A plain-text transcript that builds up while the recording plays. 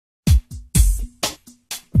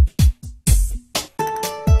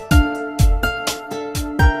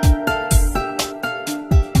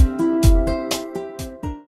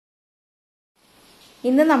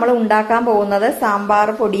ഇന്ന് നമ്മൾ ഉണ്ടാക്കാൻ പോകുന്നത് സാമ്പാർ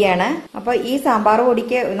പൊടിയാണ്. അപ്പോൾ ഈ സാമ്പാർ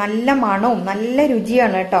പൊടിക്ക് നല്ല മണവും നല്ല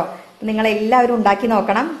രുചിയാണ് കേട്ടോ. നിങ്ങൾ എല്ലാവരും ഉണ്ടാക്കി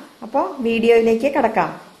നോക്കണം. അപ്പോൾ വീഡിയോയിലേക്ക് കടക്കാം.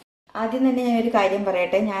 ആദ്യം തന്നെ ഞാൻ ഒരു കാര്യം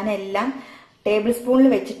പറയട്ടെ. ഞാനെല്ലാം ടേബിൾ സ്പൂണിൽ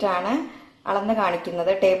വെച്ചിട്ടാണ് അളന്ന്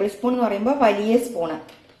കാണിക്കുന്നത്. ടേബിൾ സ്പൂൺ എന്ന് പറയുമ്പോൾ വലിയ സ്പൂണ്.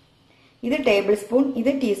 ഇത് ടേബിൾ സ്പൂൺ,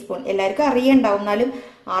 ഇത് ടീസ്പൂൺ. എല്ലാവർക്കും അറിയണ്ടാവും, എന്നാലും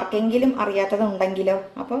ആർക്കെങ്കിലും അറിയാത്തതുണ്ടെങ്കിലോ.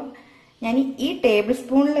 അപ്പോൾ ഞാൻ ഈ ടേബിൾ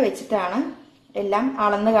സ്പൂണിൽ വെച്ചിട്ടാണ് എല്ലാം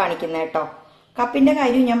അളന്ന് കാണിക്കുന്നത് കേട്ടോ. കപ്പിന്റെ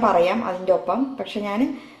കാര്യം ഞാൻ പറയാം അതിന്റെ ഒപ്പം. പക്ഷെ ഞാൻ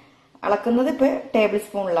അളക്കുന്നത് ഇപ്പൊ ടേബിൾ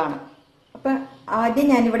സ്പൂണിലാണ്. അപ്പൊ ആദ്യം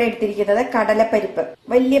ഞാനിവിടെ എടുത്തിരിക്കുന്നത് കടലപ്പരിപ്പ്,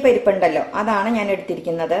 വലിയ പരിപ്പുണ്ടല്ലോ, അതാണ് ഞാൻ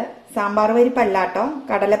എടുത്തിരിക്കുന്നത്. സാമ്പാർ പരിപ്പല്ല കേട്ടോ,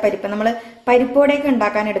 കടലപ്പരിപ്പ്. നമ്മൾ പരിപ്പോടെയൊക്കെ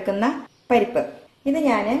ഉണ്ടാക്കാൻ എടുക്കുന്ന പരിപ്പ്. ഇത്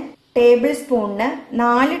ഞാൻ ടേബിൾ സ്പൂണിന്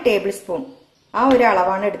 4 ടേബിൾ സ്പൂൺ ആ ഒരു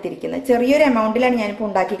അളവാണ് എടുത്തിരിക്കുന്നത്. ചെറിയൊരു എമൗണ്ടിലാണ് ഞാനിപ്പോൾ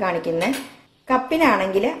ഉണ്ടാക്കി കാണിക്കുന്നത്.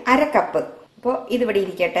 കപ്പിനാണെങ്കിൽ 1/2 കപ്പ്. അപ്പോൾ ഇതിവിടെ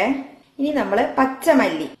ഇരിക്കട്ടെ. ഇനി നമ്മൾ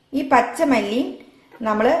പച്ചമല്ലി, ഈ പച്ചമല്ലി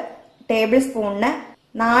നമ്മൾ ടേബിൾ സ്പൂണിന്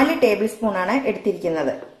 4 ടേബിൾ സ്പൂണാണ്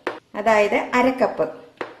എടുത്തിരിക്കുന്നത്, അതായത് 1/2 കപ്പ്.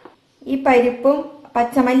 ഈ പരിപ്പും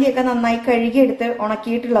പച്ചമല്ലിയൊക്കെ നന്നായി കഴുകിയെടുത്ത്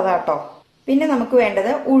ഉണക്കിയിട്ടുള്ളതാട്ടോ. പിന്നെ നമുക്ക്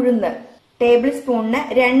വേണ്ടത് ഉഴുന്ന്, ടേബിൾ സ്പൂണിന്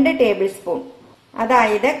 2 ടേബിൾ സ്പൂൺ,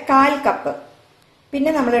 അതായത് 1/4 കപ്പ്.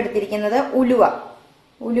 പിന്നെ നമ്മൾ എടുത്തിരിക്കുന്നത് ഉലുവ.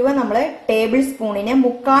 ഉലുവ നമ്മൾ ടേബിൾ സ്പൂണിന്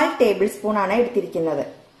 3/4 ടേബിൾ സ്പൂൺ ആണ് എടുത്തിരിക്കുന്നത്.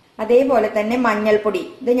 അതേപോലെ തന്നെ മഞ്ഞൾപ്പൊടി,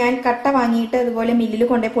 ഇത് ഞാൻ കട്ട വാങ്ങിയിട്ട് അതുപോലെ മില്ലിൽ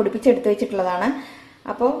കൊണ്ടുപോയി പൊടിപ്പിച്ചെടുത്ത് വെച്ചിട്ടുള്ളതാണ്.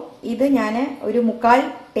 അപ്പോൾ ഇത് ഞാൻ ഒരു 3/4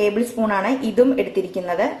 ടേബിൾ സ്പൂൺ ആണ് ഇതും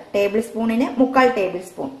എടുത്തിരിക്കുന്നത്. Table സ്പൂണിന് 3/4 table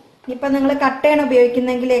spoon. ഇപ്പൊ നിങ്ങൾ കട്ടയാണ്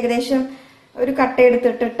ഉപയോഗിക്കുന്നെങ്കിൽ ഏകദേശം ഒരു കട്ട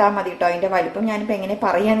എടുത്തിട്ട് ഇട്ടാൽ മതി കേട്ടോ. അതിന്റെ വലിപ്പം ഞാനിപ്പോ എങ്ങനെ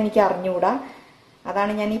പറയാന്ന് എനിക്ക് അറിഞ്ഞുകൂടാ,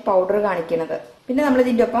 അതാണ് ഞാൻ ഈ പൗഡർ കാണിക്കുന്നത്. പിന്നെ നമ്മൾ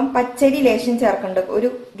ഇതിന്റെ ഒപ്പം പച്ചരി ലേശം ചേർക്കുന്നുണ്ട്, ഒരു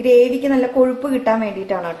ഗ്രേവിക്ക് നല്ല കൊഴുപ്പ് കിട്ടാൻ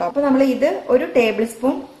വേണ്ടിയിട്ടാണ് കേട്ടോ. അപ്പൊ നമ്മൾ ഇത് ഒരു ടേബിൾ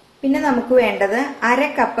സ്പൂൺ. പിന്നെ നമുക്ക് വേണ്ടത് 1/2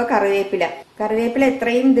 കപ്പ് കറിവേപ്പില. കറിവേപ്പില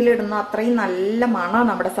എത്രയും ഇതിലിടുന്നോ അത്രയും നല്ല മണം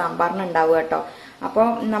നമ്മുടെ സാമ്പാറിന് ഉണ്ടാവുക കേട്ടോ. അപ്പോൾ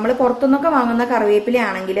നമ്മൾ പുറത്തുനിന്നൊക്കെ വാങ്ങുന്ന കറിവേപ്പില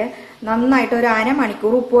ആണെങ്കിൽ നന്നായിട്ട് ഒരു 1/2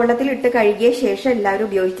 മണിക്കൂർ ഉപ്പുവെള്ളത്തിൽ ഇട്ട് കഴുകിയ ശേഷം എല്ലാവരും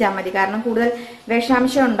ഉപയോഗിച്ചാൽ മതി. കാരണം കൂടുതൽ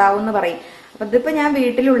വിഷാംശം ഉണ്ടാവും എന്ന് പറയും. അപ്പൊ ഇതിപ്പോ ഞാൻ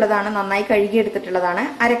വീട്ടിലുള്ളതാണ്, നന്നായി കഴുകി എടുത്തിട്ടുള്ളതാണ്.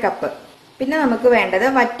 1/2 കപ്പ്. പിന്നെ നമുക്ക് വേണ്ടത്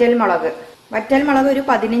വറ്റൽ മുളക്. വറ്റൽ മുളക് ഒരു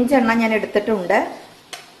 15 എണ്ണം ഞാൻ എടുത്തിട്ടുണ്ട്.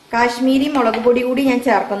 കാശ്മീരി മുളക് പൊടി കൂടി ഞാൻ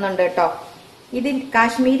ചേർക്കുന്നുണ്ട് കേട്ടോ. ഇത്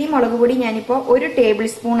കാശ്മീരി മുളക് പൊടി ഞാനിപ്പോ 1 ടേബിൾ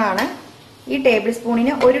സ്പൂൺ ആണ്. ഈ ടേബിൾ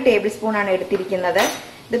സ്പൂണിന് 1 ടേബിൾ സ്പൂൺ ആണ് എടുത്തിരിക്കുന്നത്.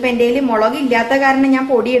 ഇതിപ്പോ എന്റെ കയ്യിൽ മുളക് ഇല്ലാത്ത കാരണം ഞാൻ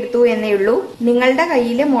പൊടി എടുത്തു എന്നേ ഉള്ളൂ. നിങ്ങളുടെ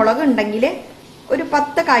കയ്യിൽ മുളക് ഉണ്ടെങ്കിൽ ഒരു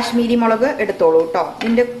 10 കാശ്മീരി മുളക് എടുത്തോളൂ കേട്ടോ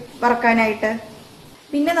ഇതിന്റെ വറക്കാനായിട്ട്.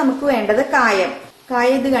 പിന്നെ നമുക്ക് വേണ്ടത് കായം.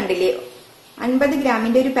 കായം ഇത് കണ്ടില്ലേ, 50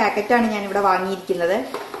 ഗ്രാമിന്റെ ഒരു പാക്കറ്റാണ് ഞാൻ ഇവിടെ വാങ്ങിയിരിക്കുന്നത്.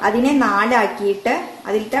 അതിനെ 4 ആക്കിയിട്ട്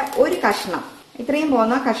അതിലത്തെ ഒരു കഷ്ണം, ഇത്രയും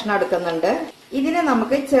പോകുന്ന കഷ്ണം എടുക്കുന്നുണ്ട്. ഇതിനെ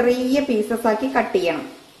നമുക്ക് ചെറിയ പീസസ് ആക്കി കട്ട് ചെയ്യണം.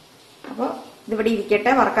 അപ്പോൾ ഇതിവിടെ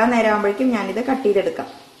ഇരിക്കട്ടെ, വറക്കാൻ നേരമാകുമ്പോഴേക്കും ഞാനിത് കട്ട് ചെയ്തെടുക്കാം.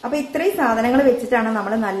 അപ്പൊ ഇത്രയും സാധനങ്ങൾ വെച്ചിട്ടാണ്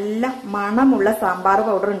നമ്മൾ നല്ല മണമുള്ള സാമ്പാർ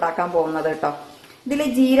പൗഡർ ഉണ്ടാക്കാൻ പോകുന്നത് കേട്ടോ. ഇതിൽ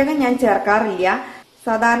ജീരകം ഞാൻ ചേർക്കാറില്ല.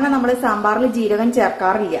 സാധാരണ നമ്മൾ സാമ്പാറിൽ ജീരകം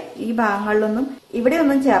ചേർക്കാറില്ല. ഈ ഭാഗങ്ങളിലൊന്നും ഇവിടെ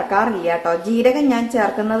ഒന്നും ചേർക്കാറില്ല കേട്ടോ. ജീരകം ഞാൻ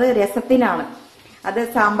ചേർക്കുന്നത് രസത്തിനാണ്. അത്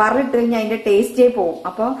സാമ്പാറിൽ ഇട്ട് കഴിഞ്ഞാൽ അതിന്റെ ടേസ്റ്റേ പോവും.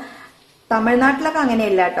 അപ്പൊ തമിഴ്നാട്ടിലൊക്കെ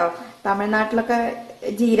അങ്ങനെയല്ല കേട്ടോ. തമിഴ്നാട്ടിലൊക്കെ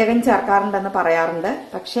ജീരകം ചേർക്കാറുണ്ടെന്ന് പറയാറുണ്ട്.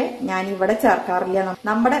 പക്ഷെ ഞാൻ ഇവിടെ ചേർക്കാറില്ല.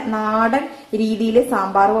 നമ്മുടെ നാടൻ രീതിയിൽ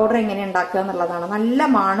സാമ്പാർ പൗഡർ എങ്ങനെ ഉണ്ടാക്കുക എന്നുള്ളതാണ്. നല്ല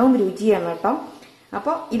മണവും രുചിയാണ് കേട്ടോ.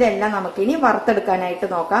 അപ്പൊ ഇതെല്ലാം നമുക്ക് ഇനി വറുത്തെടുക്കാനായിട്ട്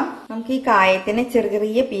നോക്കാം. നമുക്ക് ഈ കായത്തിന് ചെറിയ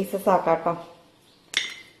ചെറിയ പീസസ് ആക്കാം കേട്ടോ.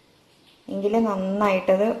 എങ്കിലേ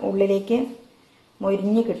നന്നായിട്ടത് ഉള്ളിലേക്ക്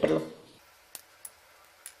മൊരിഞ്ഞ് കിട്ടുള്ളൂ.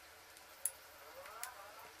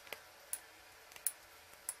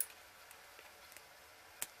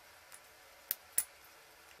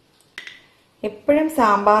 എപ്പോഴും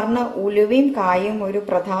സാമ്പാറിന് ഉലുവയും കായും ഒരു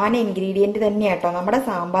പ്രധാന ഇൻഗ്രീഡിയന്റ് തന്നെയാട്ടോ. നമ്മുടെ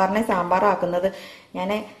സാമ്പാറിനെ സാമ്പാറാക്കുന്നത് ഞാൻ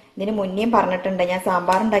ഇതിന് മുന്നേ പറഞ്ഞിട്ടുണ്ട്. ഞാൻ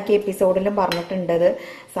സാമ്പാർ ഉണ്ടാക്കിയ എപ്പിസോഡിലും പറഞ്ഞിട്ടുണ്ട്.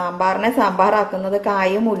 സാമ്പാറിനെ സാമ്പാറാക്കുന്നത്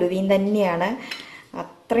കായും ഉലുവയും തന്നെയാണ്.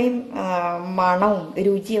 അത്രയും മണവും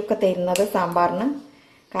രുചിയൊക്കെ തരുന്നത് സാമ്പാറിന്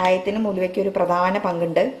കായത്തിനും ഉലുവയ്ക്കും ഒരു പ്രധാന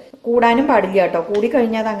പങ്കുണ്ട്. കൂടാനും പാടില്ല കേട്ടോ.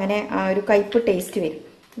 കൂടിക്കഴിഞ്ഞാൽ അത് അങ്ങനെ ഒരു കയ്പ് ടേസ്റ്റ് വരും.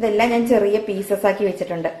 ഇതെല്ലാം ഞാൻ ചെറിയ പീസസ് ആക്കി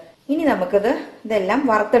വെച്ചിട്ടുണ്ട്. ഇനി നമുക്കിത് ഇതെല്ലാം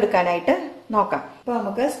വറുത്തെടുക്കാനായിട്ട് നോക്കാം. അപ്പൊ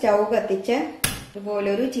നമുക്ക് സ്റ്റൗ കത്തിച്ച്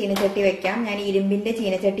ഇതുപോലൊരു ചീനച്ചട്ടി വെക്കാം. ഞാൻ ഇരുമ്പിന്റെ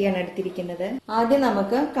ചീനച്ചട്ടിയാണ് എടുത്തിരിക്കുന്നത്. ആദ്യം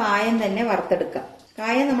നമുക്ക് കായം തന്നെ വറുത്തെടുക്കാം.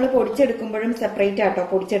 കായം നമ്മൾ പൊടിച്ചെടുക്കുമ്പോഴും സെപ്പറേറ്റ് ആട്ടോ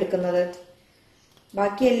പൊടിച്ചെടുക്കുന്നത്.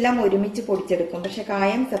 ബാക്കിയെല്ലാം ഒരുമിച്ച് പൊടിച്ചെടുക്കും, പക്ഷെ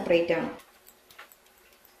കായം സെപ്പറേറ്റ് ആണ്.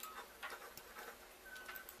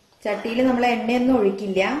 ചട്ടിയിൽ നമ്മൾ എണ്ണയൊന്നും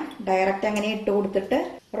ഒഴിക്കില്ല, ഡയറക്റ്റ് അങ്ങനെ ഇട്ട് കൊടുത്തിട്ട്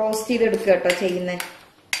റോസ്റ്റ് ചെയ്തെടുക്കുക കേട്ടോ ചെയ്യുന്നത്.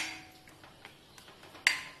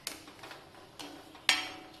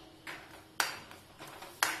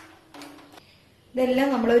 ഇതെല്ലാം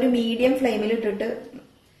നമ്മളൊരു മീഡിയം ഫ്ലെയിമിൽ ഇട്ടിട്ട്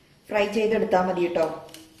ഫ്രൈ ചെയ്തെടുത്താൽ മതി കേട്ടോ.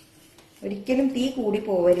 ഒരിക്കലും തീ കൂടി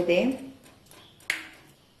പോവരുതേ.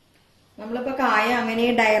 നമ്മളിപ്പോ കായ അങ്ങനെ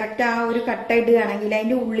ഡയറക്റ്റ് ആ ഒരു കട്ട ഇടുകയാണെങ്കിൽ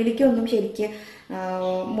അതിന്റെ ഉള്ളിലേക്കൊന്നും ശരിക്ക്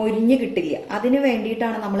മൊരിഞ്ഞ് കിട്ടില്ല. അതിന്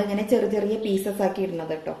വേണ്ടിയിട്ടാണ് നമ്മൾ ഇങ്ങനെ ചെറിയ ചെറിയ പീസസ് ആക്കി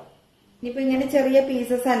ഇടുന്നത് കേട്ടോ. ഇനിയിപ്പോ ഇങ്ങനെ ചെറിയ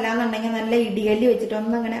പീസസ് അല്ലാന്നുണ്ടെങ്കിൽ നല്ല ഇടികല്ലി വെച്ചിട്ട്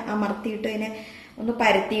ഒന്ന് അങ്ങനെ അമർത്തിയിട്ട് ഇതിനെ ഒന്ന്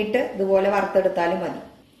പരത്തിയിട്ട് ഇതുപോലെ വറുത്തെടുത്താലും മതി.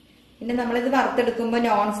 പിന്നെ നമ്മളിത് വറുത്തെടുക്കുമ്പോൾ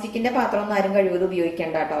നോൺ സ്റ്റിക്കിന്റെ പാത്രം ഒന്നും ആരും കഴിവത്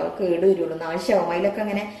ഉപയോഗിക്കേണ്ട കേട്ടോ. അത് കേട് വരുള്ളൂ, നാശമാവും. അതിലൊക്കെ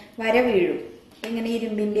അങ്ങനെ വര വീഴും. ഇങ്ങനെ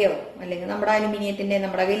ഇരുമ്പിന്റെയോ അല്ലെങ്കിൽ നമ്മുടെ അലുമിനിയത്തിന്റെ,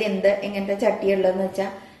 നമ്മുടെ കയ്യിൽ എങ്ങനത്തെ ചട്ടിയുള്ളതെന്ന്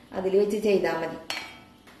വെച്ചാൽ അതിൽ വെച്ച് ചെയ്താൽ മതി.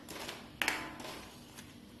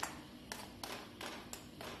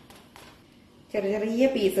 ചെറിയ ചെറിയ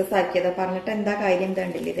പീസസ് ആക്കിയത് പറഞ്ഞിട്ട് എന്താ കാര്യം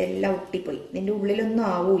കണ്ടില്ല, ഇതെല്ലാം ഒട്ടിപ്പോയി. ഇതിന്റെ ഉള്ളിലൊന്നും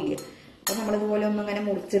ആവൂല്ല. അപ്പൊ നമ്മളിതുപോലെ ഒന്നും ഇങ്ങനെ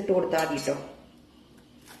മുറിച്ചിട്ട് കൊടുത്താൽ മതി കേട്ടോ.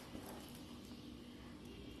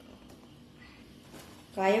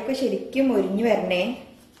 കായൊക്കെ ശരിക്കും മൊരിഞ്ഞു വരണേ.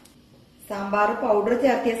 സാമ്പാർ പൗഡർ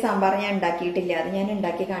ചേർത്തിയ സാമ്പാർ ഞാൻ ഉണ്ടാക്കിയിട്ടില്ല, അത് ഞാൻ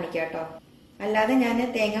ഉണ്ടാക്കി കാണിക്കാം കേട്ടോ. അല്ലാതെ ഞാൻ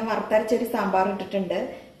തേങ്ങ വറുത്തരച്ചൊരു സാമ്പാർ ഇട്ടിട്ടുണ്ട്.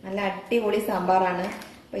 നല്ല അടിപൊളി സാമ്പാറാണ്.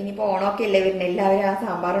 അപ്പൊ ഇനിയിപ്പോ ഓണമൊക്കെ അല്ലേ വരുന്നത്, എല്ലാവരും ആ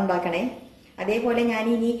സാമ്പാർ ഉണ്ടാക്കണേ. അതേപോലെ ഞാൻ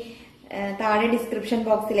ഇനി താഴെ ഡിസ്ക്രിപ്ഷൻ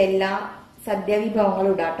ബോക്സിൽ എല്ലാ സദ്യ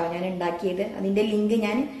വിഭവങ്ങളും ഇടാം കേട്ടോ, ഞാൻ ഉണ്ടാക്കിയത്. അതിന്റെ ലിങ്ക്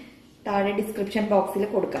ഞാൻ താഴെ ഡിസ്ക്രിപ്ഷൻ ബോക്സിൽ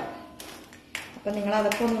കൊടുക്കാം. അപ്പൊ നിങ്ങൾ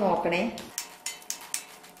അതൊക്കെ ഒന്ന് നോക്കണേ.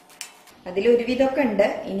 അതിലൊരുവിധമൊക്കെ ഉണ്ട്,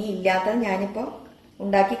 ഇനി ഇല്ലാത്തത് ഞാനിപ്പോ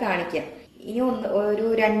ഉണ്ടാക്കി കാണിക്കാം. ഇനി ഒരു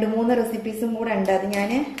 2-3 റെസിപ്പീസും കൂടെ ഉണ്ട്, അത്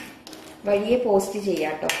ഞാൻ വഴിയെ പോസ്റ്റ്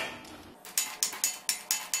ചെയ്യാം കേട്ടോ.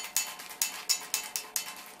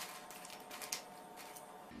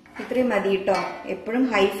 ഇത്രയും മതി കേട്ടോ. എപ്പോഴും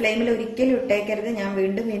ഹൈ ഫ്ലെയിമിൽ ഒരിക്കലും ഇട്ടേക്കരുത്, ഞാൻ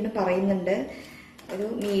വീണ്ടും വീണ്ടും പറയുന്നുണ്ട്. ഒരു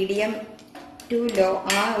മീഡിയം ടു ലോ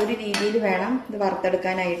ആ ഒരു രീതിയിൽ വേണം ഇത്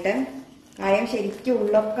വറുത്തെടുക്കാനായിട്ട്. കായം ശരിക്കും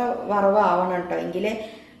ഉള്ളൊക്കെ വറവാവണം കേട്ടോ, എങ്കിലേ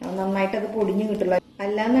നന്നായിട്ട് അത് പൊടിഞ്ഞു കിട്ടുള്ളൂ.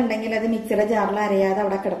 അല്ലാന്നുണ്ടെങ്കിൽ അത് മിക്സിയുടെ ജാറിൽ അരയാതെ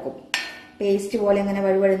അവിടെ കിടക്കും, പേസ്റ്റ് പോലെ ഇങ്ങനെ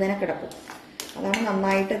വഴുവഴുന്നതിനെ കിടക്കും. അതാണ്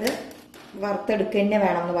നന്നായിട്ടത് വറുത്തെടുക്കുക തന്നെ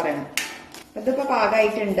വേണം എന്ന് പറയണം. ഇതിപ്പോ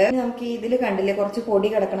പാകമായിട്ടുണ്ട്. നമുക്ക് ഇതിൽ കണ്ടില്ലേ കുറച്ച് പൊടി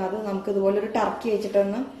കിടക്കണം, അത് നമുക്ക് ഇതുപോലെ ഒരു ടർക്കി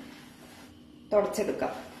വെച്ചിട്ടൊന്ന്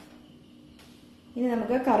തുടച്ചെടുക്കാം. ഇനി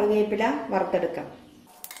നമുക്ക് കറിവേപ്പില വറുത്തെടുക്കാം.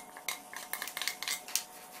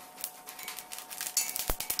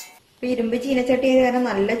 ഇപ്പൊ ഇരുമ്പ് ചീനച്ചട്ടി ആയത് കാരണം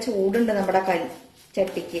നല്ല ചൂടുണ്ട് നമ്മുടെ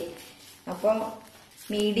ചട്ടിക്ക്. അപ്പം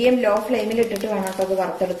മീഡിയം ലോ ഫ്ലെയിമിൽ ഇട്ടിട്ട് വേണം അപ്പൊ അത്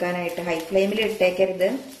വറുത്തെടുക്കാനായിട്ട്. ഹൈ ഫ്ലെയിമിൽ ഇട്ടേക്കരുത്.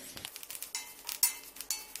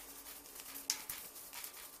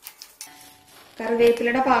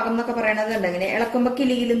 കറിവേപ്പിലയുടെ പാകം എന്നൊക്കെ പറയണത് ഉണ്ട്, ഇങ്ങനെ ഇളക്കുമ്പോ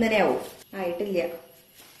കിലികിലും തന്നെ ആവും. ആയിട്ടില്ല,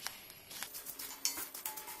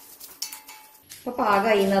 ഇപ്പൊ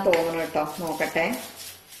പാകമായി എന്നാ തോന്നണം കേട്ടോ. നോക്കട്ടെ,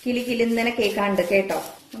 കിലികിലിന്നനെ കേൾക്കാണ്ട് കേട്ടോ.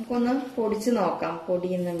 നമുക്കൊന്ന് പൊടിച്ചു നോക്കാം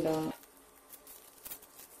പൊടിയുന്നുണ്ടോ.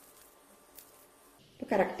 ഇപ്പൊ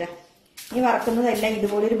കറക്റ്റാ. ഇനി വറക്കുന്നതെല്ലാം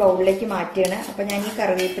ഇതുപോലെ ഒരു ബൗളിലേക്ക് മാറ്റുകയാണ്. അപ്പൊ ഞാൻ ഈ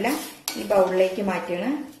കറിവേപ്പില ഈ ബൗളിലേക്ക്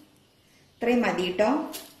മാറ്റുകയാണ്. ഇത്രയും മതി കേട്ടോ.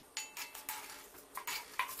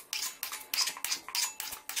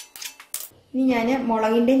 ഇനി ഞാൻ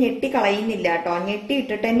മുളകിന്റെ ഞെട്ടി കളയുന്നില്ല കേട്ടോ. ഞെട്ടി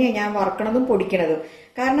ഇട്ടിട്ട് തന്നെയാണ് ഞാൻ വറക്കണതും പൊടിക്കണതും.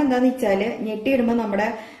 കാരണം എന്താന്ന് വെച്ചാല് ഞെട്ടി ഇടുമ്പോൾ നമ്മുടെ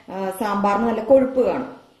സാമ്പാറിന് നല്ല കൊഴുപ്പ് കാണും,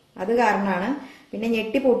 അത് കാരണമാണ്. പിന്നെ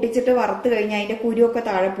ഞെട്ടി പൊട്ടിച്ചിട്ട് വറുത്ത് കഴിഞ്ഞാൽ അതിന്റെ കുരുവൊക്കെ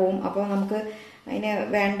താഴെ പോവും. അപ്പൊ നമുക്ക് അതിന്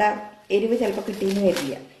വേണ്ട എരിവ് ചിലപ്പോൾ കിട്ടിയെന്ന്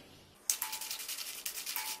വരില്ല.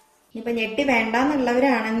 ഇനിയിപ്പൊ ഞെട്ടി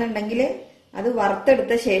വേണ്ടാന്നുള്ളവരാണെന്നുണ്ടെങ്കിൽ അത്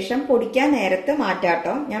വറുത്തെടുത്ത ശേഷം പൊടിക്കാൻ നേരത്ത്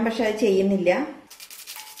മാറ്റാട്ടോ. ഞാൻ പക്ഷെ അത് ചെയ്യുന്നില്ല.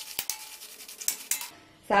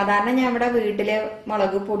 സാധാരണ ഞാൻ ഇവിടെ വീട്ടില്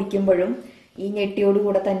മുളക് പൊടിക്കുമ്പോഴും ഈ ഞെട്ടിയോട്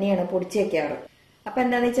കൂടെ തന്നെയാണ് പൊടിച്ചു വെക്കാറ്. അപ്പൊ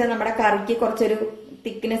എന്താന്ന് വെച്ചാൽ നമ്മുടെ കറിക്ക് കുറച്ചൊരു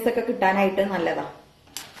തിക്നെസ് ഒക്കെ കിട്ടാനായിട്ട് നല്ലതാ.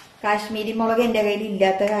 കാശ്മീരി മുളക് എന്റെ കയ്യിൽ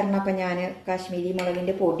ഇല്ലാത്ത കാരണം അപ്പൊ ഞാൻ കാശ്മീരി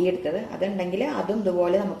മുളകിന്റെ പൊടി എടുത്തത്. അതുണ്ടെങ്കിൽ അതും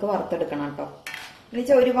ഇതുപോലെ നമുക്ക് വറുത്തെടുക്കണം കേട്ടോ.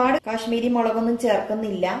 എന്നുവെച്ചാൽ ഒരുപാട് കാശ്മീരി മുളകൊന്നും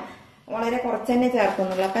ചേർക്കുന്നില്ല, വളരെ കുറച്ച് തന്നെ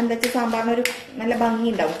ചേർക്കുന്നുള്ളൂ. അപ്പൊ എന്താ വെച്ചാൽ സാമ്പാറിനൊരു നല്ല ഭംഗി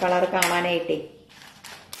ഉണ്ടാവും കളർ കാണാനായിട്ടേ.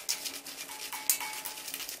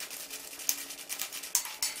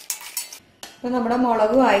 അപ്പൊ നമ്മുടെ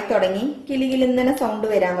മുളകും ആയി തുടങ്ങി, കിലികിലിന്നനെ സൗണ്ട്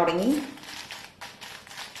വരാൻ തുടങ്ങി.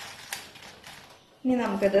 ഇനി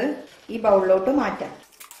നമുക്കിത് ഈ ബൗളിലോട്ട് മാറ്റാം.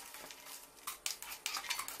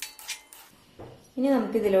 ഇനി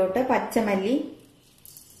നമുക്കിതിലോട്ട് പച്ചമല്ലി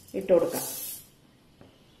ഇട്ട് കൊടുക്കാം.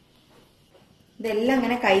 ഇതെല്ലാം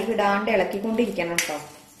അങ്ങനെ കൈ വിടാണ്ട് ഇളക്കിക്കൊണ്ടിരിക്കണം കേട്ടോ.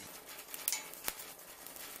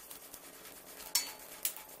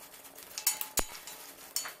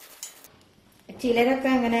 ചിലരൊക്കെ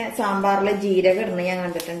അങ്ങനെ സാമ്പാറിൽ ജീരകം ഇടുന്ന ഞാൻ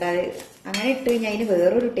കണ്ടിട്ടുണ്ട്. അത് അങ്ങനെ ഇട്ട് കഴിഞ്ഞാൽ അതിന്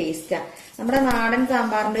വേറൊരു ടേസ്റ്റാ. നമ്മുടെ നാടൻ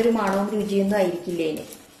സാമ്പാറിന്റെ ഒരു മണവും രുചിയൊന്നും ആയിരിക്കില്ല അതിന്.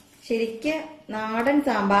 ശരിക്ക് നാടൻ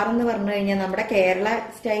സാമ്പാർ എന്ന് പറഞ്ഞു കഴിഞ്ഞാൽ നമ്മുടെ കേരള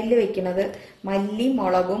സ്റ്റൈലിൽ വെക്കുന്നത് മല്ലി,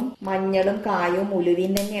 മുളകും, മഞ്ഞളും, കായവും,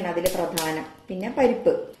 ഉലുവയും തന്നെയാണ് അതിൽ പ്രധാനം. പിന്നെ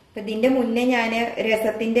പരിപ്പ്. ഇതിന്റെ മുന്നേ ഞാൻ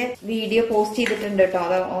രസത്തിന്റെ വീഡിയോ പോസ്റ്റ് ചെയ്തിട്ടുണ്ട് കേട്ടോ.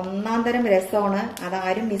 അത് ഒന്നാം തരം രസമാണ്.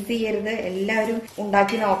 അതാരും മിസ് ചെയ്യരുത്, എല്ലാവരും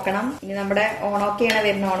ഉണ്ടാക്കി നോക്കണം. ഇനി നമ്മുടെ ഓണമൊക്കെയാണ്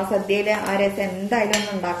വരുന്നത്. ഓണസദ്യയില് ആ രസം എന്തായാലും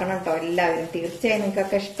ഒന്ന് ഉണ്ടാക്കണം കേട്ടോ എല്ലാവരും. തീർച്ചയായും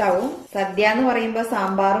നിങ്ങൾക്കൊക്കെ ഇഷ്ടാവും. സദ്യ എന്ന് പറയുമ്പോൾ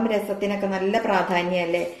സാമ്പാറും രസത്തിനൊക്കെ നല്ല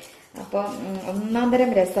പ്രാധാന്യമല്ലേ. അപ്പൊ ഒന്നാം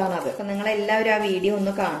തരം രസമാണ് അത്. അപ്പൊ നിങ്ങൾ എല്ലാവരും ആ വീഡിയോ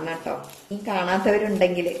ഒന്ന് കാണണം കേട്ടോ. ഈ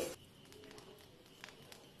കാണാത്തവരുണ്ടെങ്കിൽ.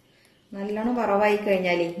 നല്ലോണം വറവായി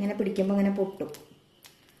കഴിഞ്ഞാല് ഇങ്ങനെ പിടിക്കുമ്പോ ഇങ്ങനെ പൊട്ടും.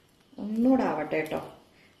 ഒന്നുകൂടെ ആവട്ടെ കേട്ടോ.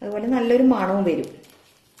 അതുപോലെ നല്ലൊരു മണവും വരും.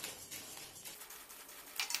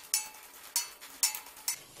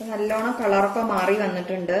 അപ്പൊ നല്ലോണം കളറൊക്കെ മാറി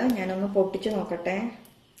വന്നിട്ടുണ്ട്. ഞാനൊന്ന് പൊട്ടിച്ചു നോക്കട്ടെ.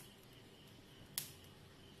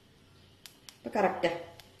 അപ്പൊ കറക്റ്റാ.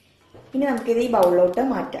 ഇനി നമുക്കിത് ഈ ബൗളിലോട്ട്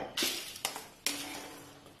മാറ്റാം.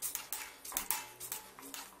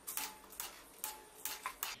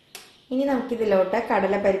 ഇനി നമുക്കിതിലോട്ട്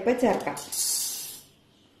കടലപ്പരിപ്പ് ചേർക്കാം.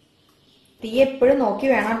 തീ എപ്പോഴും നോക്കി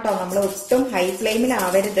വേണം കേട്ടോ. നമ്മൾ ഒട്ടും ഹൈ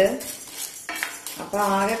ഫ്ലെയിമിലാവരുത്. അപ്പൊ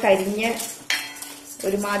ആകെ കരിഞ്ഞ്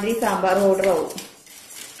ഒരുമാതിരി സാമ്പാർ ഓർഡർ ആവും.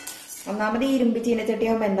 ഒന്നാമത് ഈ ഇരുമ്പ് ചീനച്ചട്ടി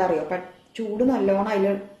ആകുമ്പോ എന്താ അറിയോ, ചൂട് നല്ലോണം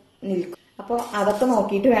അതിൽ നിൽക്കും. അപ്പൊ അതൊക്കെ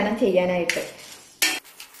നോക്കിയിട്ട് വേണം ചെയ്യാനായിട്ട്.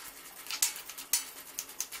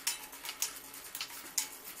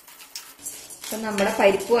 അപ്പൊ നമ്മുടെ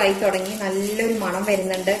പരിപ്പും ആയി തുടങ്ങി. നല്ലൊരു മണം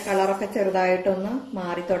വരുന്നുണ്ട്. കളറൊക്കെ ചെറുതായിട്ടൊന്ന്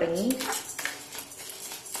മാറി തുടങ്ങി.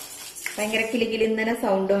 ഭയങ്കര കിളികിലിന്നനെ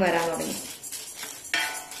സൗണ്ടും വരാൻ തുടങ്ങി.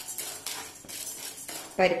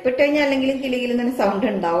 പരിപ്പിട്ട് കഴിഞ്ഞാൽ അല്ലെങ്കിലും കിളികിലിന്നനെ സൗണ്ട്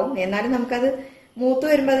ഉണ്ടാവും. എന്നാലും നമുക്കത് മൂത്ത്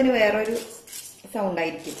വരുമ്പോ അതിന് വേറൊരു സൗണ്ട്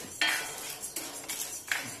ആയിരിക്കും.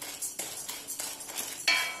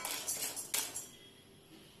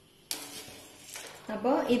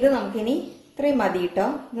 അപ്പൊ ഇത് നമുക്കിനി ഇത്രയും മതി കേട്ടോ.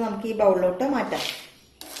 ഇത് നമുക്ക് ഈ ബൗളിലോട്ട് മാറ്റാം.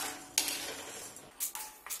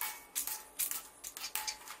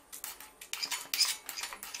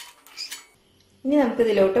 ഇനി നമുക്ക്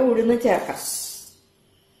ഇതിലോട്ട് ഉഴുന്ന് ചേർക്കാം.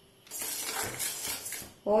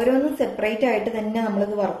 ഓരോന്നും സെപ്പറേറ്റ് ആയിട്ട് തന്നെ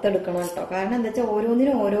നമ്മളിത് വറുത്തെടുക്കണം കേട്ടോ. കാരണം എന്താ വെച്ചാൽ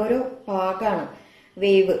ഓരോന്നിനും ഓരോരോ പാകമാണ്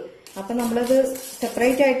വേവ്. അപ്പൊ നമ്മളത്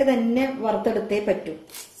സെപ്പറേറ്റ് ആയിട്ട് തന്നെ വറുത്തെടുത്തേ പറ്റൂ.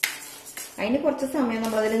 അതിന് കുറച്ച് സമയം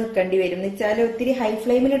നമ്മളതിൽ നിൽക്കേണ്ടി വരും. എന്ന് വെച്ചാൽ ഒത്തിരി ഹൈ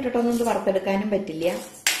ഫ്ലെയിമിൽ ഇട്ടിട്ടൊന്നും ഇത് വറുത്തെടുക്കാനും പറ്റില്ല.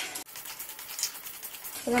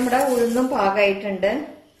 അപ്പൊ നമ്മുടെ ഉഴുന്നും പാകമായിട്ടുണ്ട്.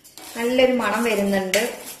 നല്ലൊരു മണം വരുന്നുണ്ട്.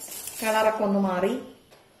 കളറൊക്കെ ഒന്ന് മാറി.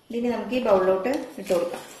 ഇനി നമുക്ക് ഈ ബൗളിലോട്ട് ഇട്ട്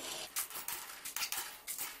കൊടുക്കാം.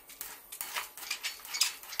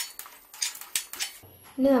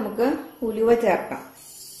 ഇനി നമുക്ക് ഉലുവ ചേർക്കാം.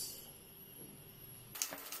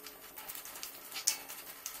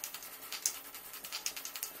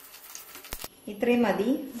 ഇത്രയും മതി.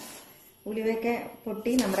 ഉലുവയൊക്കെ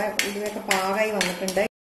പൊട്ടി നമ്മുടെ ഉലുവയൊക്കെ പാകമായി വന്നിട്ടുണ്ട്.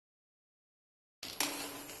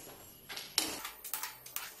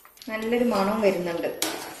 നല്ലൊരു മണവും വരുന്നുണ്ട്.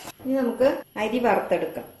 ഇനി നമുക്ക് അരി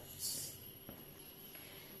വറുത്തെടുക്കാം.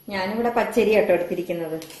 ഞാനിവിടെ പച്ചരി കേട്ടോ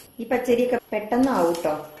എടുത്തിരിക്കുന്നത്. ഈ പച്ചരിയൊക്കെ പെട്ടെന്നാവും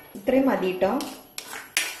കേട്ടോ. ഇത്രയും മതി കേട്ടോ.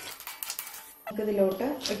 നമുക്ക് ഇതിലോട്ട്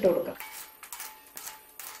ഇട്ട് കൊടുക്കാം.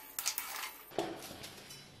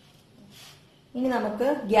 ഇനി നമുക്ക്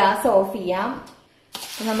ഗ്യാസ് ഓഫ് ചെയ്യാം.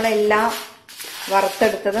 നമ്മളെല്ലാം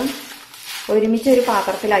വറുത്തെടുത്തതും ഒരുമിച്ച് ഒരു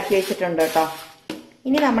പാത്രത്തിലാക്കി വെച്ചിട്ടുണ്ട് കേട്ടോ.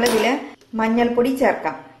 ഇനി നമ്മളിതില് മഞ്ഞൾപ്പൊടി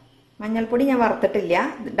ചേർക്കാം. മഞ്ഞൾപ്പൊടി ഞാൻ വറുത്തിട്ടില്ല,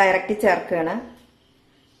 ഡയറക്റ്റ് ചേർക്കുകയാണ്.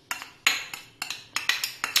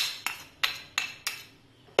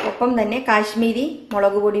 ഒപ്പം തന്നെ കാശ്മീരി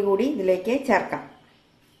മുളക് പൊടി കൂടി ഇതിലേക്ക് ചേർക്കാം.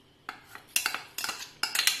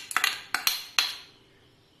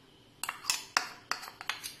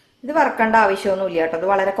 ഇത് വറക്കേണ്ട ആവശ്യമൊന്നുമില്ല കേട്ടോ. അത്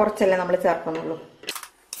വളരെ കുറച്ചല്ലേ നമ്മൾ ചേർക്കുന്നുള്ളൂ.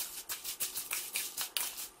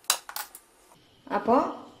 അപ്പോ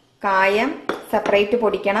കായം സെപ്പറേറ്റ്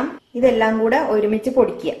പൊടിക്കണം. ഇതെല്ലാം കൂടെ ഒരുമിച്ച്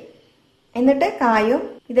പൊടിക്കുക. എന്നിട്ട് കായും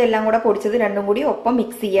ഇതെല്ലാം കൂടെ പൊടിച്ചത് രണ്ടും കൂടി ഒപ്പം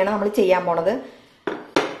മിക്സ് ചെയ്യണം നമ്മൾ ചെയ്യാൻ പോണത്.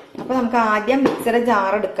 അപ്പൊ നമുക്ക് ആദ്യം മിക്സിയുടെ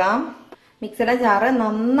ജാർ എടുക്കാം. മിക്സിയുടെ ജാറ്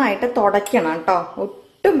നന്നായിട്ട് തുടയ്ക്കണം കേട്ടോ.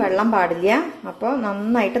 ഒട്ടും വെള്ളം പാടില്ല. അപ്പൊ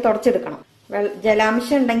നന്നായിട്ട് തുടച്ചെടുക്കണം.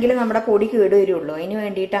 ജലാംശം ഉണ്ടെങ്കിൽ നമ്മുടെ പൊടി കേടുവരുള്ളൂ. അതിന്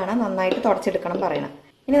വേണ്ടിയിട്ടാണ് നന്നായിട്ട് തുടച്ചെടുക്കണം പറയണം.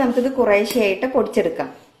 ഇനി നമുക്കിത് കുറേശ്ശെയായിട്ട് പൊടിച്ചെടുക്കാം.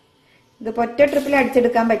 ഇത് ഒറ്റ ട്രിപ്പിൽ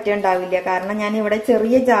അടിച്ചെടുക്കാൻ പറ്റുണ്ടാവില്ല. കാരണം ഞാൻ ഇവിടെ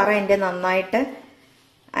ചെറിയ ജാറ് എന്റെ നന്നായിട്ട്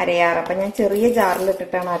അരയാറ്. അപ്പൊ ഞാൻ ചെറിയ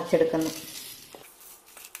ജാറിലിട്ടിട്ടാണ് അരച്ചെടുക്കുന്നത്.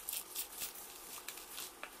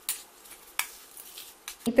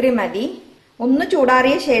 ഇത്രയും മതി. ഒന്ന്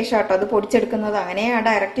ചൂടാറിയ ശേഷം കേട്ടോ അത് പൊടിച്ചെടുക്കുന്നത്. അങ്ങനെ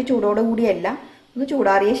ഡയറക്റ്റ് ചൂടോട് കൂടിയല്ല, ഒന്ന്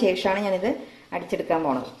ചൂടാറിയ ശേഷമാണ് ഞാനിത് അടിച്ചെടുക്കാൻ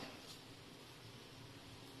പോണത്.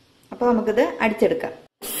 അപ്പൊ നമുക്കിത് അടിച്ചെടുക്കാം.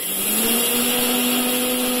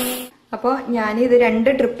 അപ്പോൾ ഞാനിത്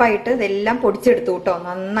 2 ട്രിപ്പായിട്ട് ഇതെല്ലാം പൊടിച്ചെടുത്തു കേട്ടോ.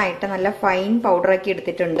 നന്നായിട്ട് നല്ല ഫൈൻ പൗഡറാക്കി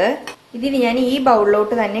എടുത്തിട്ടുണ്ട്. ഇതിന് ഞാൻ ഈ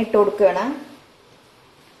ബൗളിലോട്ട് തന്നെ ഇട്ട് കൊടുക്കുകയാണ്.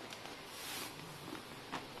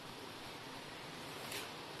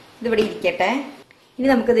 ഇതിവിടെ ഇരിക്കട്ടെ. ഇനി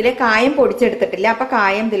നമുക്കിതിൽ കായം പൊടിച്ചെടുത്തിട്ടില്ല, അപ്പൊ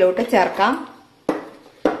കായം ഇതിലോട്ട് ചേർക്കാം.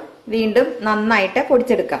 വീണ്ടും നന്നായിട്ട്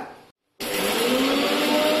പൊടിച്ചെടുക്കാം.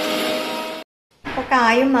 അപ്പൊ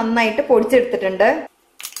കായം നന്നായിട്ട് പൊടിച്ചെടുത്തിട്ടുണ്ട്.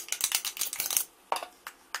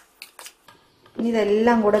 ഇനി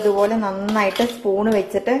ഇതെല്ലാം കൂടെ ഇതുപോലെ നന്നായിട്ട് സ്പൂണ്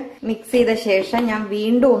വെച്ചിട്ട് മിക്സ് ചെയ്ത ശേഷം ഞാൻ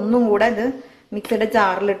വീണ്ടും ഒന്നും കൂടെ ഇത് മിക്സിയുടെ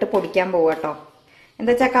ജാറിലിട്ട് പൊടിക്കാൻ പോവാട്ടോ.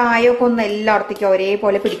 എന്താ വെച്ചാൽ കായൊക്കെ ഒന്ന് എല്ലായിടത്തേക്കും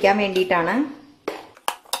ഒരേപോലെ പിടിക്കാൻ വേണ്ടിയിട്ടാണ്.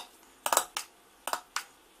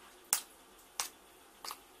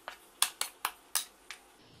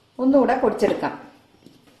 ഒന്നുകൂടെ പൊടിച്ചെടുക്കാം.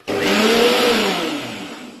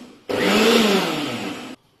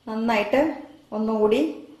 നന്നായിട്ട് ഒന്നുകൂടി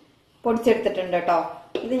പൊടിച്ചെടുത്തിട്ടുണ്ട് കേട്ടോ.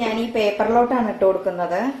 ഇത് ഞാൻ ഈ പേപ്പറിലോട്ടാണ് ഇട്ട്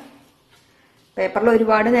കൊടുക്കുന്നത്. പേപ്പറിൽ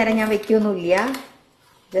ഒരുപാട് നേരം ഞാൻ വെക്കൊന്നുമില്ല,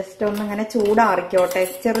 ജസ്റ്റ് ഒന്നിങ്ങനെ ചൂടാറിക്കോട്ടെ.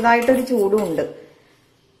 ചെറുതായിട്ടൊരു ചൂടും ഉണ്ട്.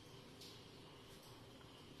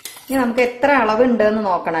 ഇനി നമുക്ക് എത്ര അളവുണ്ട് എന്ന്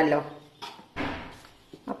നോക്കണമല്ലോ.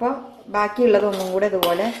 അപ്പൊ ബാക്കിയുള്ളതൊന്നും കൂടെ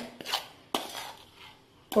ഇതുപോലെ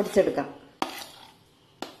പൊടിച്ചെടുക്കാം.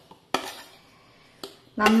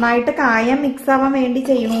 നന്നായിട്ട് കായം മിക്സ് ആവാൻ വേണ്ടി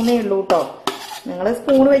ചെയ്യണമെന്നേ ഉള്ളൂ കേട്ടോ. നിങ്ങൾ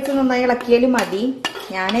സ്പൂൺ വെച്ച് നന്നായി ഇളക്കിയാലും മതി.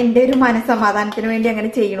 ഞാൻ എൻ്റെ ഒരു മനസ്സമാധാനത്തിന് വേണ്ടി അങ്ങനെ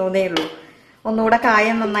ചെയ്യണമെന്നേ ഉള്ളൂ. ഒന്നുകൂടെ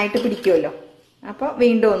കായം നന്നായിട്ട് പിടിക്കുമല്ലോ. അപ്പൊ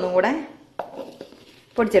വീണ്ടും ഒന്നും കൂടെ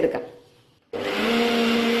പൊടിച്ചെടുക്കാം.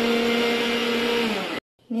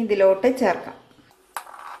 ഇനി ഇതിലോട്ട് ചേർക്കാം.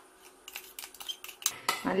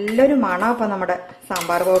 നല്ലൊരു മണം അപ്പൊ നമ്മുടെ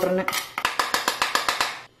സാമ്പാർ പൗഡറിന്.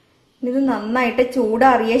 ഇത് നന്നായിട്ട്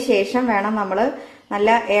ചൂടാറിയ ശേഷം വേണം നമ്മൾ നല്ല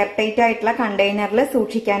എയർ ടൈറ്റ് ആയിട്ടുള്ള കണ്ടെയ്നറിൽ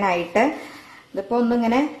സൂക്ഷിക്കാനായിട്ട്. ഇതിപ്പോ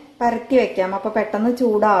ഒന്നിങ്ങനെ പരത്തി വെക്കാം, അപ്പൊ പെട്ടെന്ന്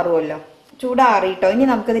ചൂടാറുമല്ലോ. ചൂടാറിട്ടോ. ഇനി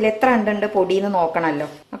നമുക്കിതിൽ എത്ര ഉണ്ട് പൊടിയെന്ന് നോക്കണമല്ലോ.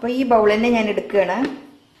 അപ്പൊ ഈ ബൗൾ തന്നെ ഞാൻ എടുക്കുകയാണ്.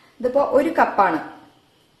 ഇതിപ്പോ 1 കപ്പാണ്.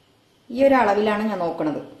 ഈ ഒരു അളവിലാണ് ഞാൻ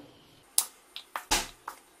നോക്കണത്.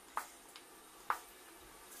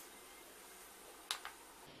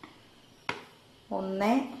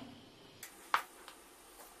 ഒന്ന്,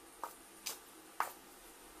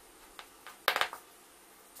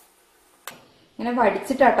 ഇങ്ങനെ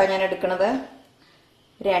വടിച്ചിട്ടാട്ടോ ഞാൻ എടുക്കണത്.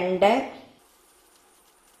 2,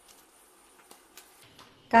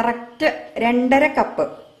 കറക്റ്റ് 2.5 കപ്പ്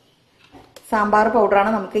സാമ്പാർ പൗഡറാണ്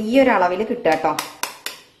നമുക്ക് ഈ ഒരു അളവിൽ കിട്ടുക കേട്ടോ.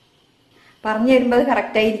 പറഞ്ഞു തരുമ്പോൾ അത്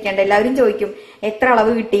കറക്റ്റായി ഇരിക്കണ്ട. എല്ലാവരും ചോദിക്കും എത്ര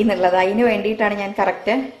അളവ് കിട്ടി എന്നുള്ളത്. അതിന് വേണ്ടിയിട്ടാണ് ഞാൻ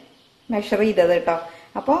കറക്റ്റ് മെഷർ ചെയ്തത് കേട്ടോ.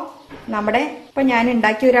 അപ്പോൾ ഇപ്പൊ ഞാൻ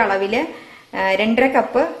ഉണ്ടാക്കിയ ഒരു അളവില് 2.5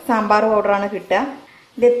 കപ്പ് സാമ്പാർ പൗഡറാണ് കിട്ടുക.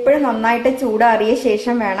 ഇതെപ്പോഴും നന്നായിട്ട് ചൂടാറിയ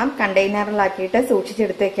ശേഷം വേണം കണ്ടെയ്നറിലാക്കിയിട്ട്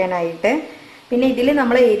സൂക്ഷിച്ചെടുത്ത് വെക്കാനായിട്ട്. പിന്നെ ഇതിൽ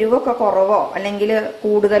നമ്മൾ എരിവൊക്കെ കുറവോ അല്ലെങ്കിൽ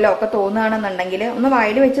കൂടുതലോ ഒക്കെ തോന്നുകയാണെന്നുണ്ടെങ്കിൽ ഒന്ന്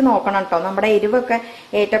വായിൽ വെച്ച് നോക്കണം കേട്ടോ. നമ്മുടെ എരിവൊക്കെ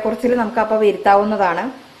ഏറ്റക്കുറച്ചിൽ നമുക്ക് അപ്പോൾ വരുത്താവുന്നതാണ്.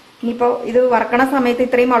 ഇനിയിപ്പോ ഇത് വറക്കണ സമയത്ത്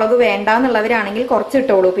ഇത്രയും മുളക് വേണ്ടാന്നുള്ളവരാണെങ്കിൽ കുറച്ച്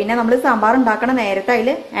ഇട്ടോളൂ. പിന്നെ നമ്മൾ സാമ്പാർ ഉണ്ടാക്കണ നേരത്തെ അതിൽ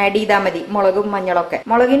ആഡ് ചെയ്താൽ മതി മുളകും മഞ്ഞളൊക്കെ.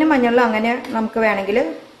 മുളകിനും മഞ്ഞളിലും അങ്ങനെ നമുക്ക് വേണമെങ്കിൽ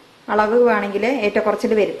അളവ് വേണമെങ്കിൽ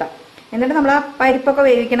ഏറ്റക്കുറച്ചിൽ വരുത്താം. എന്നിട്ട് നമ്മൾ ആ പരിപ്പൊക്കെ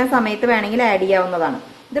വേവിക്കുന്ന സമയത്ത് വേണമെങ്കിൽ ആഡ് ചെയ്യാവുന്നതാണ്.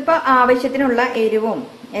 ഇതിപ്പോ ആവശ്യത്തിനുള്ള എരിവും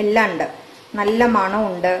എല്ലാം ഉണ്ട്, നല്ല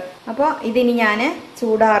മണമുണ്ട്. അപ്പോൾ ഇതിനി ഞാൻ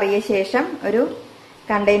ചൂടാറിയ ശേഷം ഒരു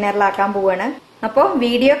കണ്ടെയ്നറിലാക്കാൻ പോവാണ്. അപ്പോൾ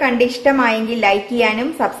വീഡിയോ കണ്ട് ഇഷ്ടമായെങ്കിൽ ലൈക്ക് ചെയ്യാനും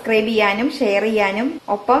സബ്സ്ക്രൈബ് ചെയ്യാനും ഷെയർ ചെയ്യാനും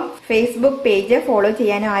ഒപ്പം ഫേസ്ബുക്ക് പേജ് ഫോളോ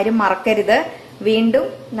ചെയ്യാനും ആരും മറക്കരുത്. വീണ്ടും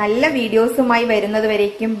നല്ല വീഡിയോസുമായി വരുന്നത്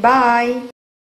വരേക്കും ബൈ.